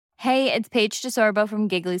Hey, it's Paige DeSorbo from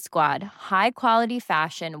Giggly Squad. High quality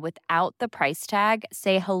fashion without the price tag.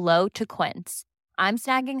 Say hello to Quince. I'm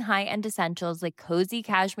snagging high-end essentials like cozy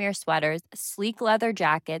cashmere sweaters, sleek leather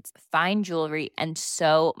jackets, fine jewelry, and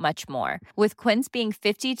so much more. With Quince being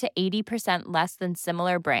 50 to 80% less than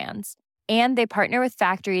similar brands. And they partner with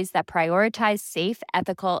factories that prioritize safe,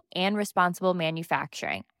 ethical, and responsible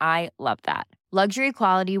manufacturing. I love that. Luxury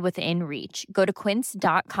quality within reach. Go to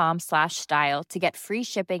quince.com/style to get free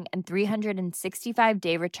shipping and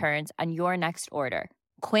 365-day returns on your next order.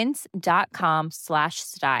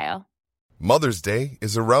 Quince.com/style. Mother's Day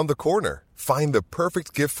is around the corner. Find the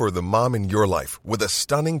perfect gift for the mom in your life with a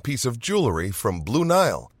stunning piece of jewelry from Blue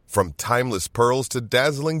Nile. From timeless pearls to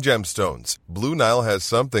dazzling gemstones, Blue Nile has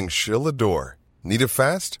something she'll adore. Need it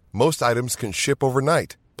fast? Most items can ship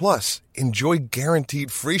overnight. Plus, enjoy guaranteed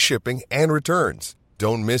free shipping and returns.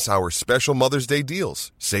 Don't miss our special Mother's Day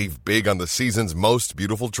deals. Save big on the season's most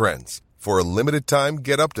beautiful trends. For a limited time,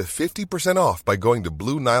 get up to 50% off by going to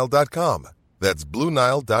BlueNile.com. That's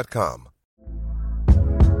BlueNile.com.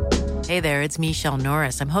 Hey there, it's Michelle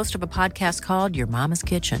Norris. I'm host of a podcast called Your Mama's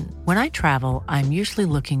Kitchen. When I travel, I'm usually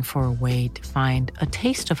looking for a way to find a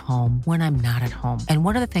taste of home when I'm not at home. And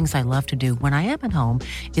one of the things I love to do when I am at home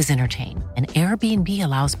is entertain. And Airbnb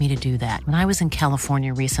allows me to do that. When I was in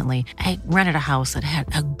California recently, I rented a house that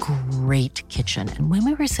had a great kitchen. And when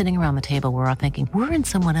we were sitting around the table, we were all thinking, we're in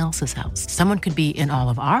someone else's house. Someone could be in all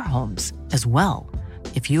of our homes as well.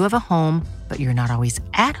 If you have a home, but you're not always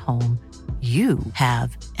at home, you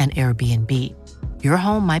have an Airbnb. Your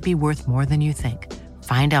home might be worth more than you think.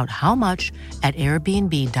 Find out how much at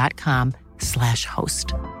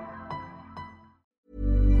airbnb.com/host.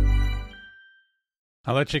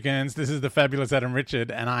 Hello, chickens. This is the fabulous Adam Richard,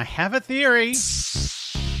 and I have a theory.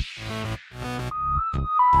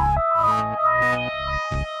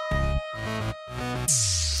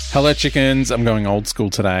 Hello, chickens. I'm going old school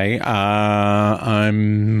today.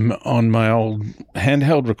 I'm on my old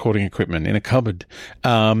handheld recording equipment in a cupboard.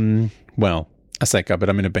 Well, I say cupboard.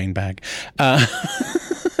 I'm in a beanbag.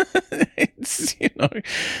 It's,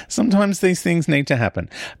 sometimes these things need to happen.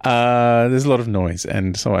 There's a lot of noise,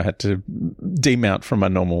 and so I had to demount from my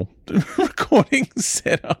normal recording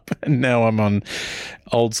setup, and now I'm on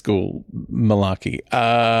old school malarkey.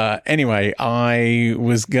 Anyway, I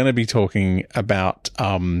was going to be talking about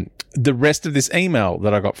the rest of this email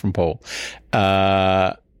that I got from Paul,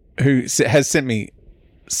 who has sent me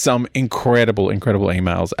some incredible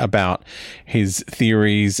emails about his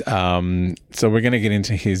theories. So we're going to get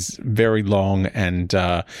into his very long and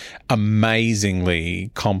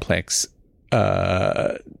amazingly complex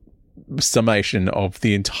summation of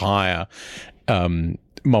the entire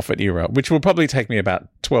Moffat era, which will probably take me about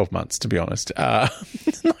 12 months, to be honest.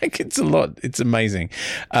 It's a lot. It's amazing.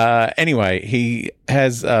 Anyway, he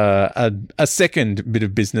has a second bit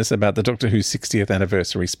of business about the Doctor Who 60th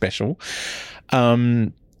anniversary special.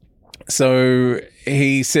 So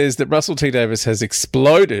he says that Russell T Davies has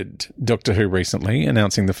exploded Doctor Who recently,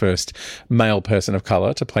 announcing the first male person of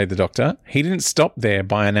colour to play the Doctor. He didn't stop there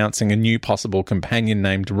by announcing a new possible companion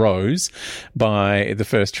named Rose by the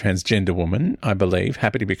first transgender woman, I believe.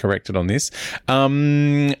 Happy to be corrected on this.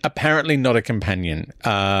 Apparently not a companion.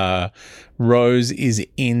 Rose is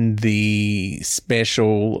in the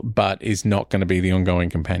special, but is not going to be the ongoing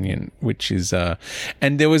companion, which is...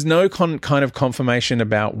 and there was no kind of confirmation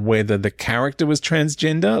about whether the character was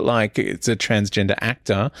transgender, like it's a transgender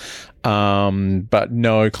actor, but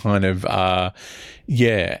no kind of,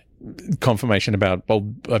 confirmation about,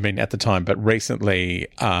 well, I mean, at the time, but recently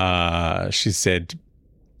she said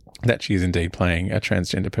that she is indeed playing a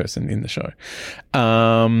transgender person in the show.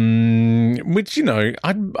 Which,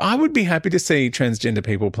 I would be happy to see transgender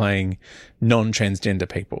people playing non-transgender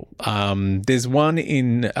people. There's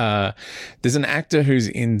an actor who's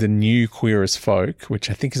in the new Queer as Folk,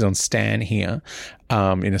 which I think is on Stan here,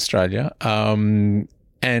 in Australia. And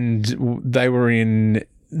they were in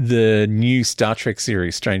the new Star Trek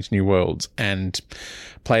series, Strange New Worlds, and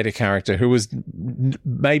played a character who was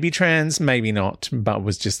maybe trans, maybe not, but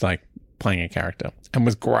was just like playing a character and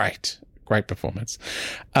was great. Great performance.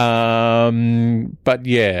 But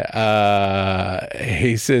yeah,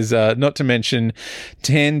 he says, not to mention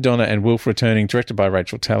 10, Donna and Wilf returning, directed by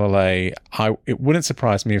Rachel Talalay. It wouldn't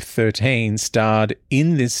surprise me if 13 starred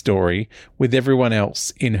in this story with everyone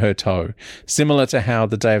else in her tow, similar to how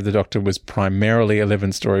The Day of the Doctor was primarily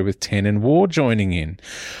 11's story with 10 and War joining in.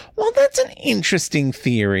 Well, that's an interesting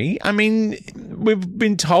theory. I mean, we've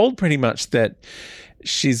been told pretty much that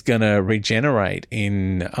she's going to regenerate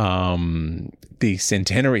in the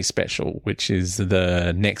Centenary special, which is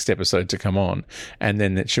the next episode to come on, and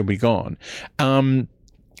then that she'll be gone.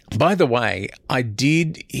 By the way, I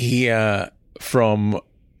did hear from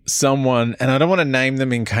someone, and I don't want to name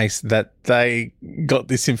them in case that they got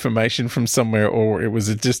this information from somewhere or it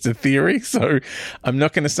was just a theory. So I'm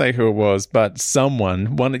not going to say who it was, but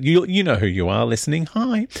you know who you are listening.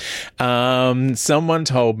 Hi. Someone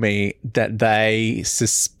told me that they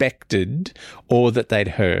suspected or that they'd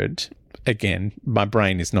heard. Again, my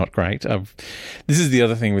brain is not great. This is the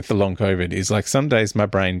other thing with the long COVID is like some days my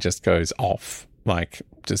brain just goes off. Like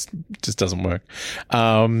just doesn't work.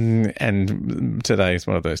 And today is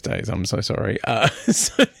one of those days. I'm so sorry.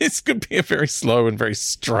 So this could be a very slow and very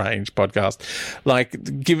strange podcast. Like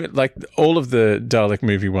all of the Dalek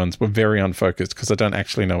movie ones were very unfocused because I don't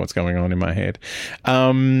actually know what's going on in my head.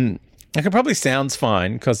 It probably sounds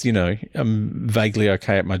fine because, you know, I'm vaguely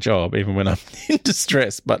okay at my job, even when I'm in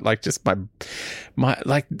distress, but like just my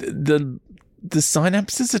like the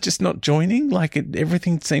synapses are just not joining.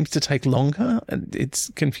 Everything seems to take longer and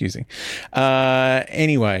it's confusing.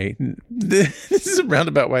 Anyway, this is a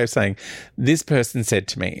roundabout way of saying this person said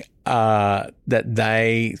to me, that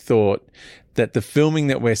they thought that the filming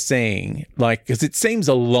that we're seeing, because it seems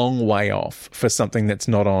a long way off for something that's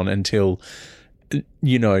not on until,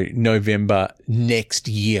 you know, November next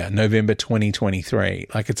year, November 2023.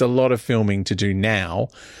 It's a lot of filming to do now.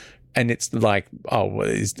 And it's like,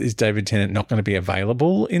 is David Tennant not going to be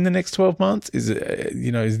available in the next 12 months? Is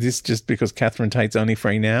this just because Catherine Tate's only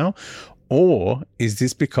free now? Or is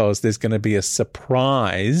this because there's going to be a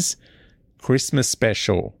surprise Christmas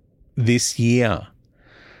special this year?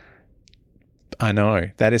 I know,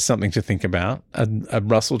 that is something to think about. A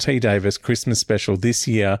Russell T Davies Christmas special this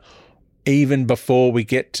year, even before we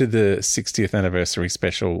get to the 60th anniversary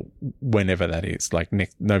special, whenever that is, like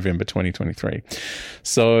next November 2023.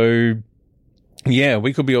 So, yeah,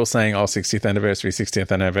 we could be all saying, 60th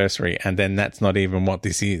anniversary, and then that's not even what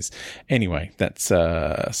this is. Anyway, that's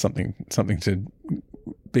something to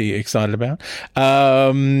be excited about.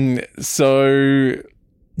 So,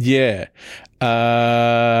 yeah.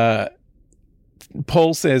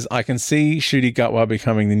 Paul says, I can see Ncuti Gatwa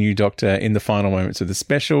becoming the new Doctor in the final moments of the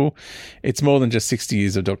special. It's more than just 60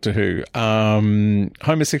 years of Doctor Who.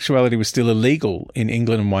 Homosexuality was still illegal in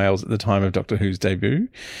England and Wales at the time of Doctor Who's debut.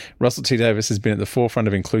 Russell T Davies has been at the forefront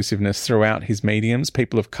of inclusiveness throughout his mediums.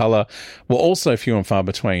 People of colour were also few and far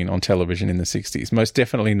between on television in the 60s, most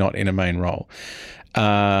definitely not in a main role.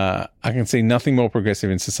 I can see nothing more progressive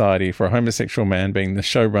in society for a homosexual man being the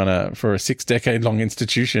showrunner for a 6-decade-long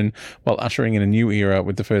institution while ushering in a new era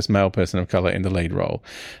with the first male person of colour in the lead role.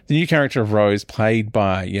 The new character of Rose, played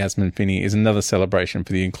by Yasmin Finney, is another celebration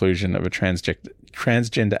for the inclusion of a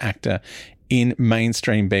transgender actor in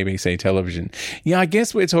mainstream BBC television. Yeah, I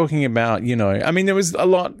guess we're talking about, there was a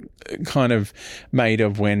lot kind of made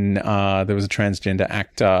of when there was a transgender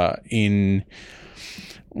actor in...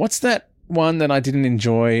 What's that one that I didn't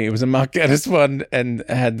enjoy? It was a Mark Gatiss one, and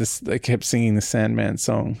had this. They kept singing the Sandman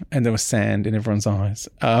song, and there was sand in everyone's eyes.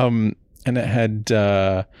 And it had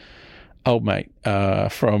old mate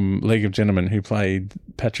from League of Gentlemen who played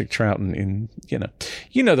Patrick Troughton in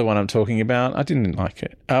the one I'm talking about. I didn't like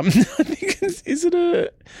it. I think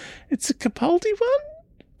it's a Capaldi one.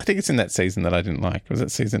 I think it's in that season that I didn't like. Was it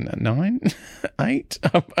season 9? 8?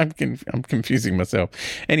 I'm confusing myself.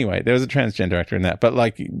 Anyway, there was a transgender actor in that. But,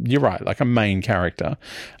 you're right, a main character.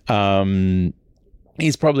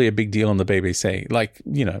 He's probably a big deal on the BBC.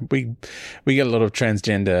 We get a lot of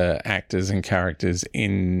transgender actors and characters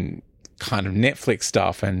in kind of Netflix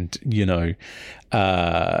stuff and,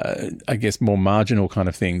 I guess more marginal kind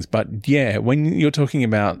of things. But yeah, when you're talking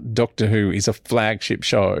about Doctor Who is a flagship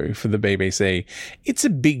show for the BBC, it's a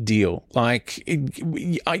big deal.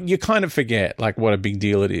 You kind of forget what a big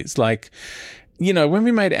deal it is. When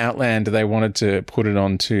we made Outlander, they wanted to put it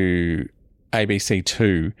onto ABC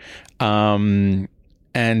 2.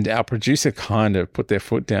 And our producer kind of put their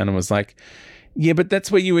foot down and was like, yeah, but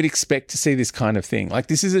that's where you would expect to see this kind of thing.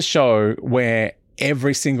 This is a show where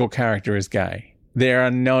every single character is gay. There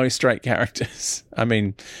are no straight characters. I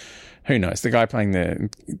mean, who knows? The guy playing the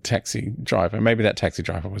taxi driver, maybe that taxi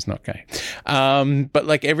driver was not gay.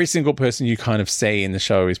 But every single person you kind of see in the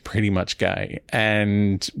show is pretty much gay.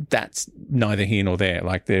 And that's neither here nor there.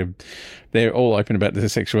 They're all open about their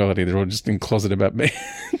sexuality. They're all just in closet about being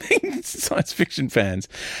science fiction fans.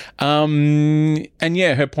 And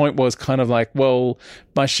yeah, her point was kind of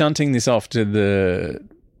by shunting this off to the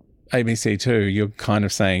ABC2, you're kind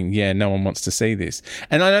of saying, yeah, no one wants to see this.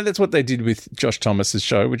 And I know that's what they did with Josh Thomas's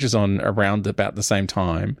show, which is on around about the same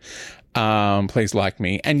time, Please Like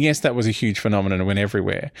Me. And yes, that was a huge phenomenon and went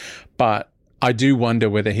everywhere. But I do wonder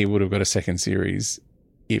whether he would have got a second series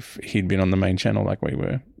if he'd been on the main channel like we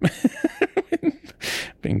were.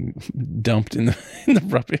 Being dumped in the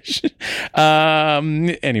rubbish.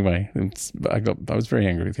 Anyway, I was very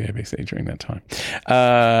angry with the ABC during that time.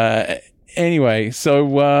 Anyway,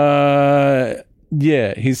 so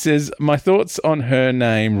yeah, he says, my thoughts on her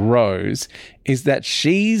name, Rose, is that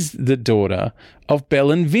she's the daughter of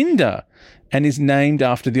Bell and Vinda and is named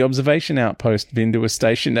after the observation outpost Vinda was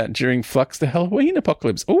stationed at during Flux the Halloween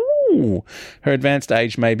apocalypse. Ooh, her advanced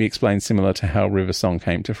age may be explained similar to how River Song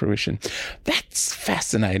came to fruition. That's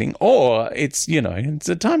fascinating. Or it's, it's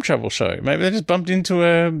a time travel show. Maybe they just bumped into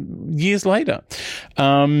her years later.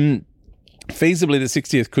 Feasibly, the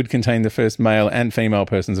 60th could contain the first male and female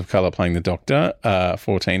persons of colour playing the Doctor,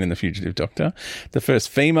 14 in The Fugitive Doctor, the first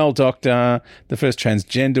female Doctor, the first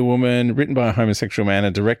transgender woman, written by a homosexual man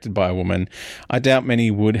and directed by a woman. I doubt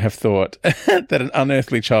many would have thought that an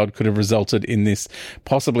unearthly child could have resulted in this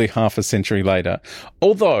possibly half a century later.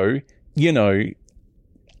 Although,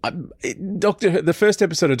 Doctor Who, the first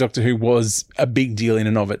episode of Doctor Who was a big deal in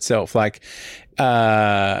and of itself. Like,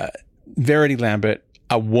 Verity Lambert,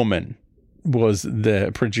 a woman, was the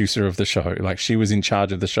producer of the show. Like, she was in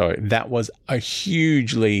charge of the show. That was a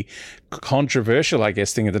hugely controversial, I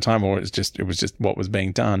guess, thing at the time, or it was just what was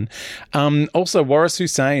being done. Also, Waris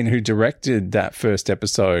Hussein, who directed that first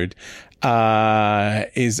episode,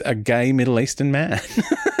 is a gay Middle Eastern man.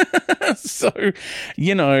 So,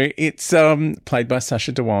 it's played by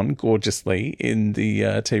Sacha Dhawan gorgeously in the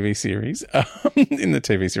TV series. In the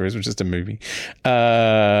TV series, which is just a movie.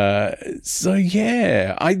 So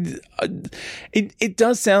yeah, it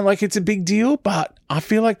does sound like it's a big deal, but I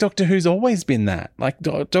feel like Doctor Who's always been that. Like,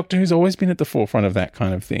 Doctor Who's always been at the forefront of that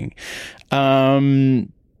kind of thing.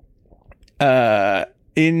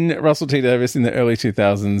 In Russell T Davies in the early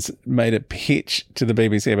 2000s made a pitch to the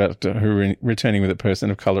BBC about Doctor Who returning with a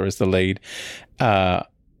person of colour as the lead,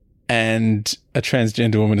 and a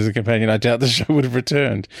transgender woman as a companion. I doubt the show would have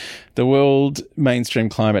returned. The world mainstream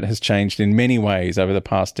climate has changed in many ways over the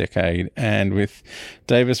past decade, and with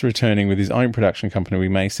Davis returning with his own production company, we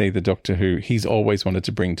may see the Doctor Who he's always wanted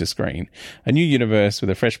to bring to screen. A new universe with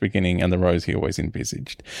a fresh beginning and the Rose he always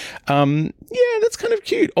envisaged. Yeah, that's kind of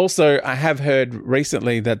cute. Also, I have heard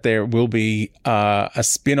recently that there will be a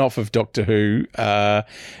spin-off of Doctor Who,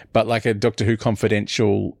 but like a Doctor Who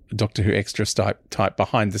Confidential, Doctor Who Extra type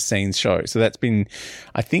behind-the-scenes show. So that's been,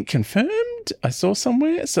 I think, confirmed. I saw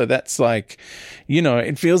somewhere. So that's like,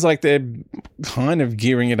 it feels like they're kind of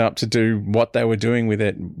gearing it up to do what they were doing with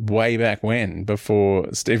it way back when,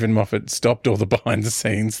 before Stephen Moffat stopped all the behind the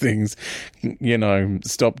scenes things,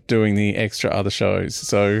 stopped doing the extra other shows.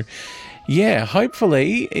 So yeah,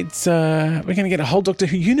 hopefully it's, we're going to get a whole Doctor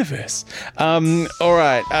Who universe. All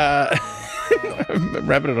right.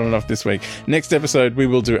 Wrapping it on enough this week. Next episode, we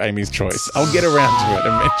will do Amy's Choice. I'll get around to it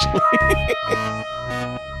eventually.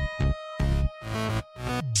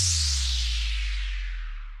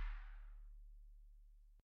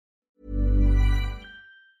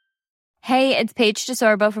 Hey, it's Paige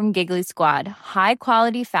DeSorbo from Giggly Squad. High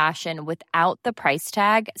quality fashion without the price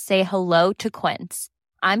tag. Say hello to Quince.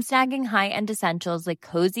 I'm snagging high-end essentials like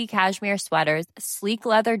cozy cashmere sweaters, sleek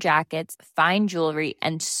leather jackets, fine jewelry,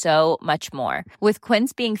 and so much more. With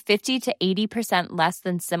Quince being 50 to 80% less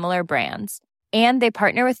than similar brands. And they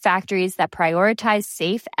partner with factories that prioritize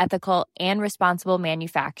safe, ethical, and responsible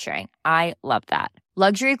manufacturing. I love that.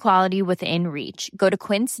 Luxury quality within reach. Go to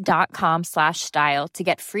quince.com/style to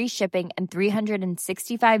get free shipping and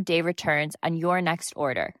 365-day returns on your next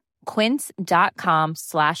order.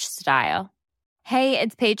 Quince.com/style. Hey,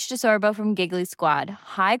 it's Paige DeSorbo from Giggly Squad.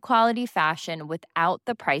 High quality fashion without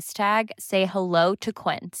the price tag. Say hello to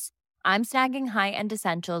Quince. I'm snagging high-end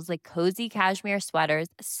essentials like cozy cashmere sweaters,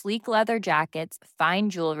 sleek leather jackets, fine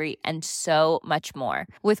jewelry, and so much more.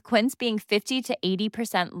 With Quince being 50 to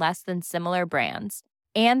 80% less than similar brands.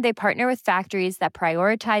 And they partner with factories that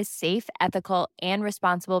prioritize safe, ethical, and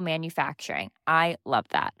responsible manufacturing. I love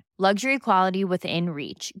that. Luxury quality within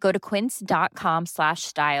reach. Go to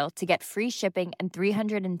quince.com/style to get free shipping and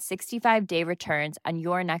 365-day returns on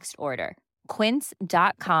your next order.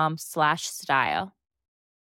 Quince.com/style.